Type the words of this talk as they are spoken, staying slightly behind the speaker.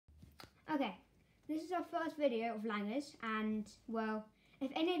Okay, this is our first video of Langers, and well,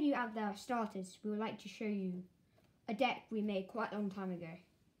 if any of you out there are starters, we would like to show you a deck we made quite a long time ago.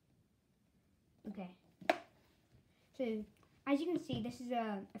 Okay, so as you can see, this is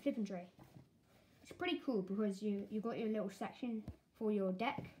a flipping tray. It's pretty cool because you got your little section for your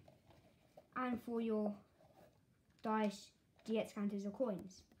deck and for your dice, DX counters or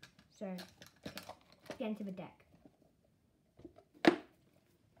coins. So, let's get into the deck.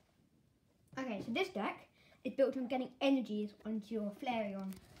 Okay, so this deck is built on getting energies onto your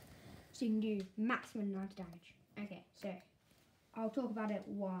Flareon so you can do maximum amount of damage. Okay, so I'll talk about it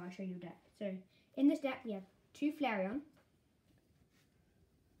while I show you the deck. So in this deck we have 2 Flareon.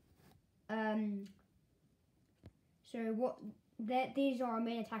 These are our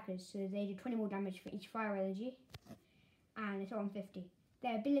main attackers, so they do 20 more damage for each fire energy, and it's on 50.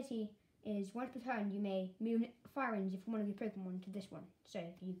 Their ability is once per turn you may move fire energy from one of your Pokemon to this one. So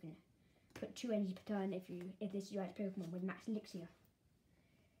you can put 2 energy per turn if this is your Pokemon with max elixir.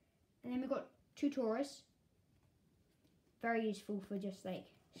 And then we've got 2 Taurus. Very useful for just like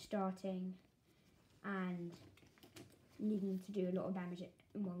starting and needing to do a lot of damage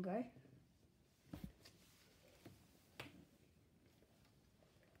in one go.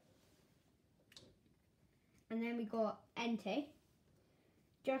 And then we got Entei,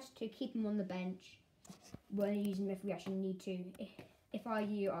 just to keep him on the bench when using him if we actually need to. If I were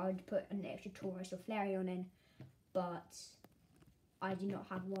you, I would put an extra Taurus or Flareon in, but I do not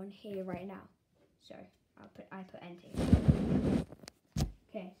have one here right now, so I put Entei.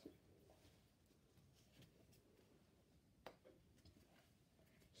 Okay.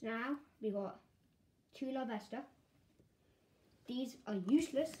 So now we got 2 Larvesta. These are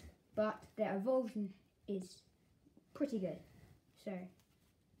useless, but their evolution is pretty good. So,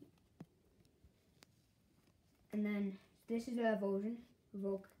 and then this is the evolution,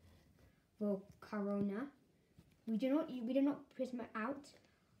 Volcarona. We do not prism out,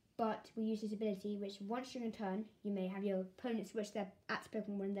 but we use this ability, which once during a turn, you may have your opponent switch their active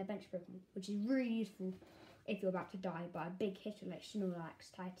Pokemon and their bench Pokemon, which is really useful if you're about to die by a big hitter like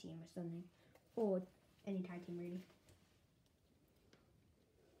Snorlax, Titanium or something, or any Titanium really.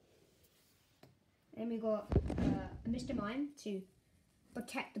 Then we got Mr. Mime to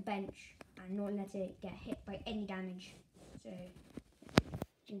protect the bench and not let it get hit by any damage. So you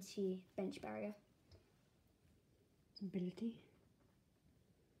can see bench barrier. Ability.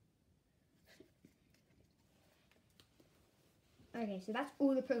 Okay, so that's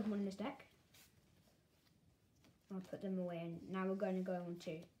all the Pokemon in this deck. I'll put them away, and now we're going to go on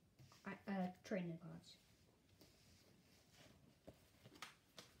to trainer cards.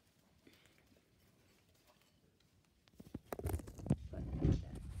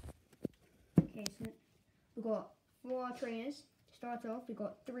 Okay, so we've got 4 trainers. To start off, we've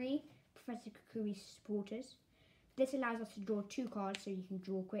got 3 Professor Kukui supporters. This allows us to draw 2 cards so you can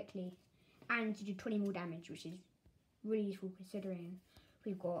draw quickly and to do 20 more damage, which is really useful considering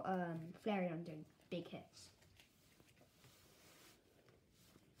we've got Flareon doing big hits.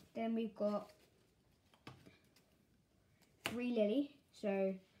 Then we've got 3 Lily,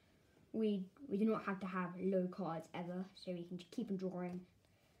 so we do not have to have low cards ever, so we can just keep on drawing.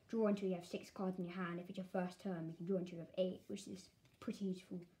 Draw until you have 6 cards in your hand. If it's your first turn, you can draw until you have 8, which is pretty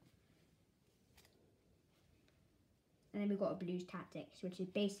useful. And then we've got a Blues Tactics, which is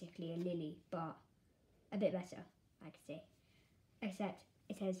basically a Lily, but a bit better, I could say. Except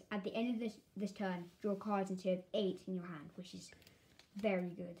it says, at the end of this turn, draw cards until you have 8 in your hand, which is very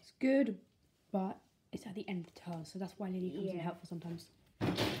good. It's good, but it's at the end of the turn, so that's why Lily comes in helpful sometimes.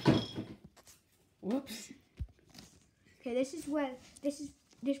 Whoops. Okay, this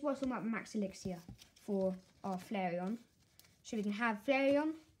was about max elixir for our Flareon. So we can have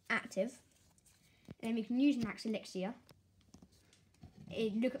Flareon active, and then we can use max elixir.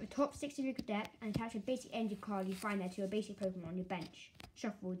 Look at the top 6 of your deck and attach a basic energy card you find there to a basic Pokemon on your bench.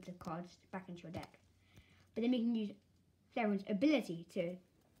 Shuffle the cards back into your deck. But then we can use Flareon's ability to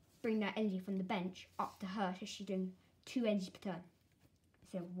bring that energy from the bench up to her, so she's doing 2 energies per turn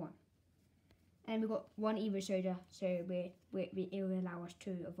instead of 1. And we've got 1 Evo Soda, so it will allow us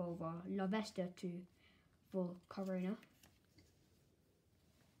to evolve our Larvesta to Volcarona.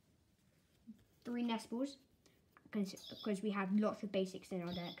 3 Nestballs, because we have lots of basics in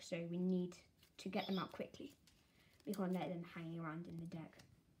our deck, so we need to get them out quickly. We can't let them hanging around in the deck.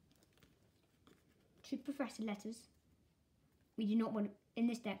 2 Professor Letters. We do not want, in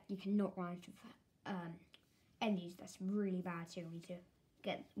this deck, you cannot run out of energies. That's really bad, so we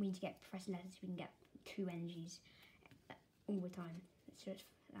need to get Professor Letters so we can get 2 energies all the time. So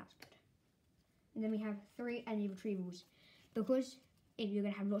that's good. And then we have 3 energy retrievals. Because if you're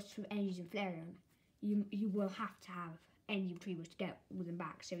going to have lots of energies in Flareon, you will have to have energy retrievals to get all them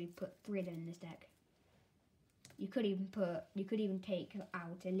back. So we put 3 of them in this deck. You could even take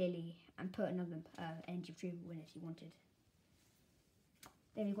out a Lily and put another energy retrieval in if you wanted.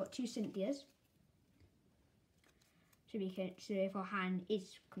 Then we've got 2 Cynthias. So if our hand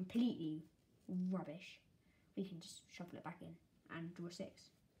is completely rubbish, we can just shuffle it back in and draw 6.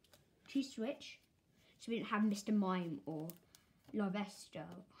 2 Switch. So we didn't have Mr. Mime or Larvesta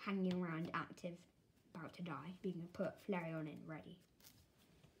hanging around active, about to die. We can put Flareon in ready.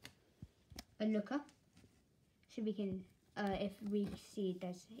 A Looker. So we can, if we're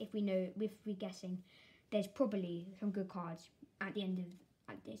guessing, there's probably some good cards at the end of,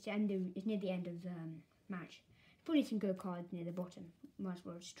 it's near the end of the match. Probably some good cards near the bottom. Might as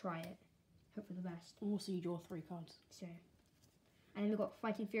well just try it. Hope for the best. Also, you draw 3 cards. So, and then we've got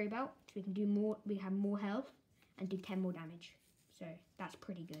Fighting Fury Belt, so we can do more. We have more health and do 10 more damage. So that's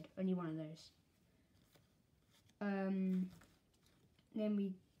pretty good. Only one of those. Then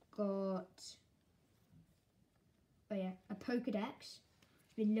we got a Pokedex.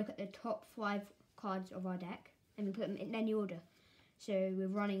 We look at the top 5 cards of our deck and we put them in any order. So we're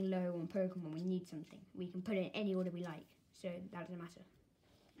running low on Pokemon, we need something. We can put it in any order we like, so that doesn't matter.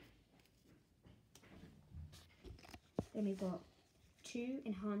 Then we've got 2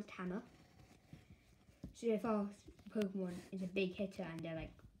 Enhanced Hammer. So if our Pokemon is a big hitter and they're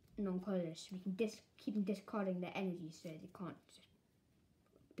like non-colorless, we can keep them discarding their energy so they can't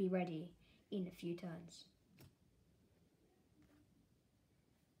be ready in a few turns.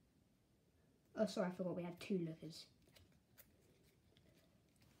 Oh, sorry, I forgot we had 2 Lookers.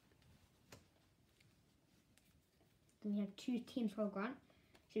 Then we have 2 Team Swell Grunt,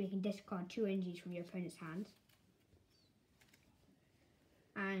 so we can discard 2 energies from your opponent's hand.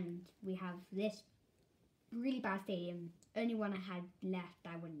 And we have this really bad Stadium, only one I had left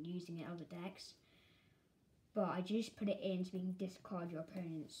that I wasn't using in other decks. But I just put it in so we can discard your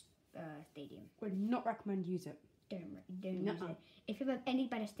opponent's Stadium. Would not recommend use it. Don't use it. If you have any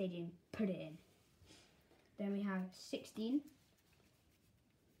better Stadium, put it in. Then we have 16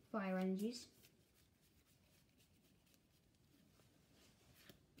 Fire Energies.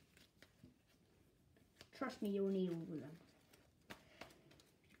 Trust me, you'll need all of them.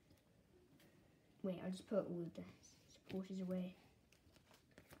 Wait, I'll just put all of the supporters away.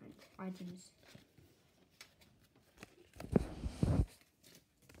 And items.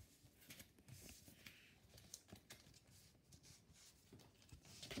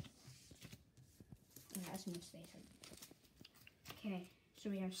 Yeah, that's enough space. Okay,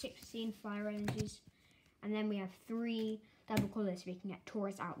 so we have 16 Fire Energies. And then we have 3 double colours so we can get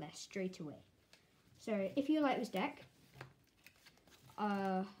Taurus out there straight away. So if you like this deck,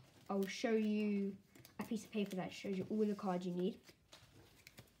 I'll show you a piece of paper that shows you all the cards you need.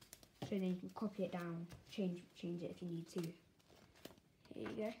 So then you can copy it down, change it if you need to. Here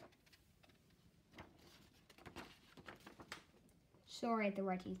you go. Sorry, the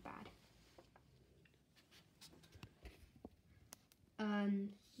writing's bad.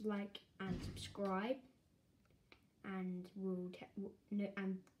 Like and subscribe, and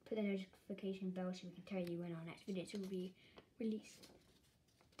and put the notification bell so we can tell you when our next video will be released.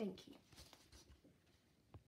 Thank you.